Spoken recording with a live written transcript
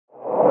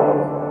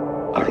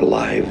Our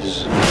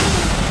lives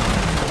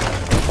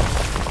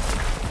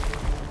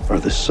are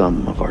the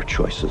sum of our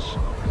choices.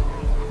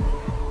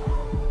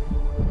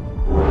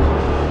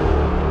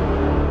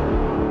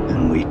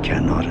 And we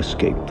cannot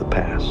escape the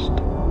past.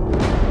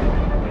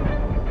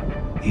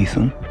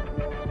 Ethan,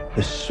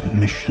 this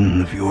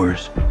mission of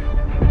yours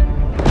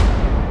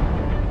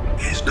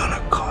is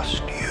gonna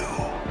cost you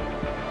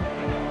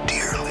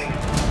dearly.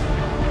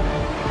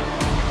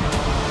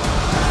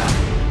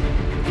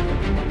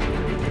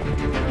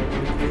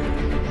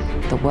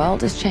 The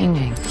world is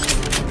changing.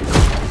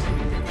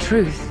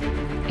 Truth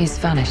is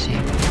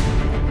vanishing.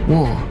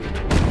 War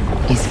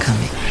is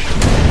coming.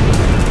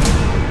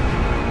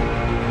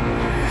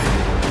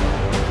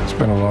 It's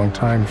been a long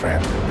time,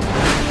 friend.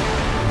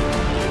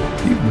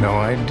 You've no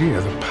idea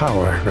the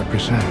power I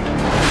represent.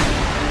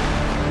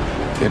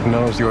 It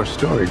knows your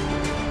story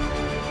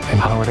and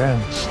how it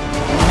ends.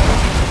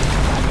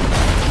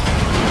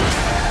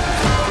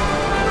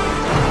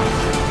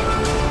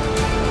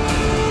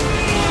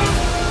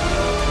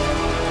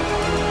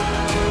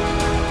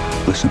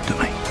 Listen to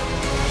me.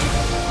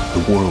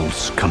 The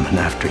world's coming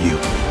after you.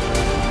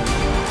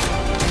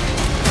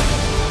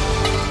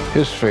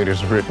 His fate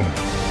is written.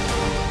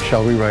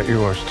 Shall we write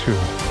yours too?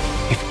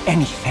 If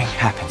anything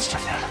happens to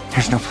them,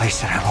 there's no place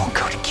that I won't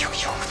go to kill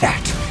you.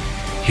 That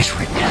is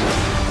written.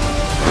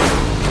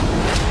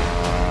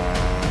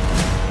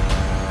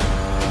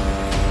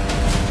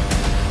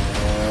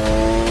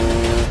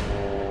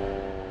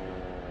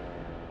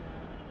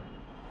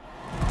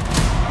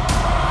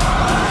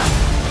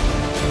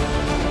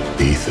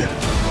 Ethan,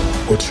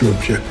 what's your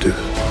objective?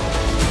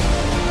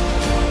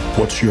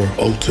 What's your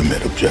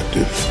ultimate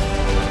objective?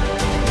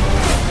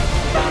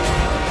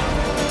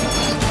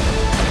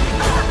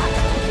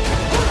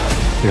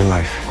 Your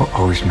life will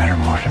always matter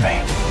more to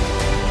me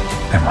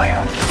than my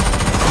own.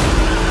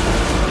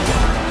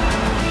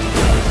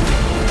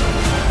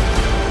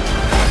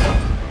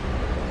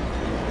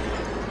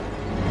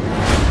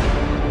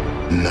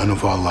 None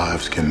of our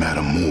lives can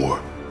matter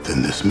more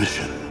than this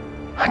mission.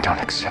 I don't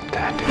accept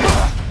that.